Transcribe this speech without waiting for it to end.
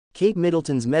Kate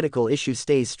Middleton's medical issue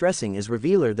stays stressing as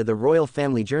revealer that the royal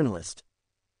family journalist.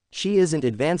 She isn't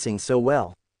advancing so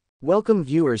well. Welcome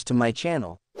viewers to my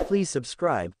channel. Please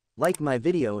subscribe, like my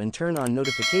video and turn on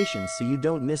notifications so you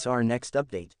don't miss our next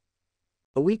update.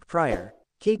 A week prior,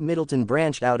 Kate Middleton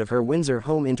branched out of her Windsor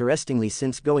home interestingly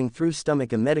since going through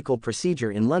a medical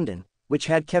procedure in London, which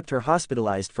had kept her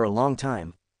hospitalized for a long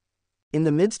time. In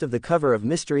the midst of the cover of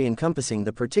mystery encompassing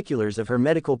the particulars of her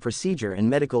medical procedure and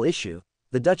medical issue,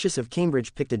 the Duchess of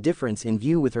Cambridge picked a difference in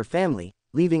view with her family,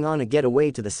 leaving on a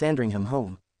getaway to the Sandringham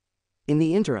home. In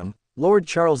the interim, Lord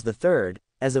Charles III,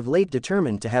 as of late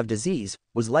determined to have disease,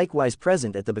 was likewise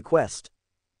present at the bequest.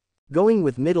 Going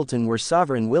with Middleton were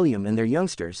Sovereign William and their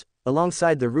youngsters,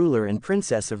 alongside the ruler and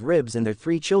Princess of Ribs and their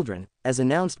 3 children, as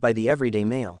announced by the Everyday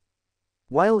Mail.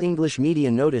 While English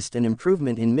media noticed an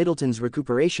improvement in Middleton's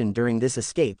recuperation during this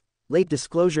escape, late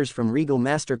disclosures from Regal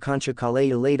Master Concha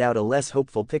Calleja laid out a less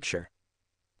hopeful picture.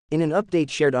 In an update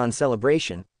shared on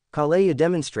Celebration, Calleja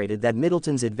demonstrated that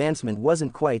Middleton's advancement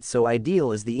wasn't quite so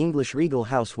ideal as the English regal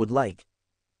house would like.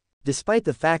 Despite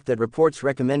the fact that reports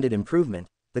recommended improvement,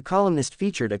 the columnist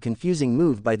featured a confusing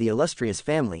move by the illustrious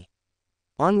family.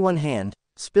 On one hand,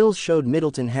 spills showed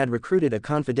Middleton had recruited a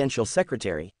confidential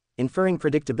secretary, inferring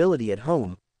predictability at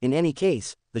home. In any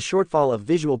case, the shortfall of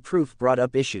visual proof brought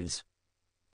up issues.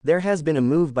 There has been a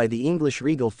move by the English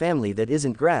regal family that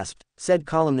isn't grasped, said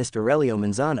columnist Aurelio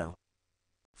Manzano.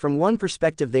 From one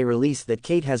perspective they release that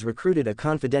Kate has recruited a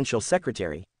confidential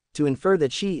secretary, to infer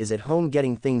that she is at home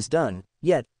getting things done,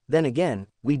 yet, then again,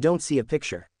 we don't see a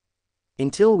picture.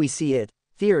 Until we see it,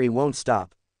 theory won't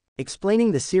stop.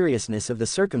 Explaining the seriousness of the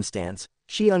circumstance,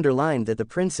 she underlined that the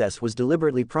princess was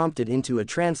deliberately prompted into a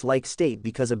trance-like state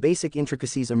because of basic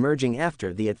intricacies emerging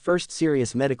after the at first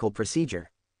serious medical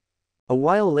procedure. A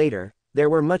while later, there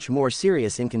were much more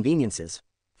serious inconveniences.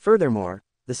 Furthermore,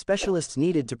 the specialists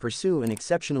needed to pursue an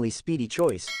exceptionally speedy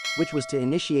choice, which was to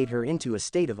initiate her into a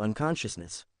state of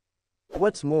unconsciousness.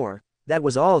 What's more, that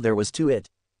was all there was to it.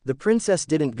 The princess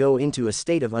didn't go into a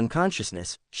state of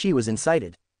unconsciousness, she was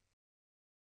incited.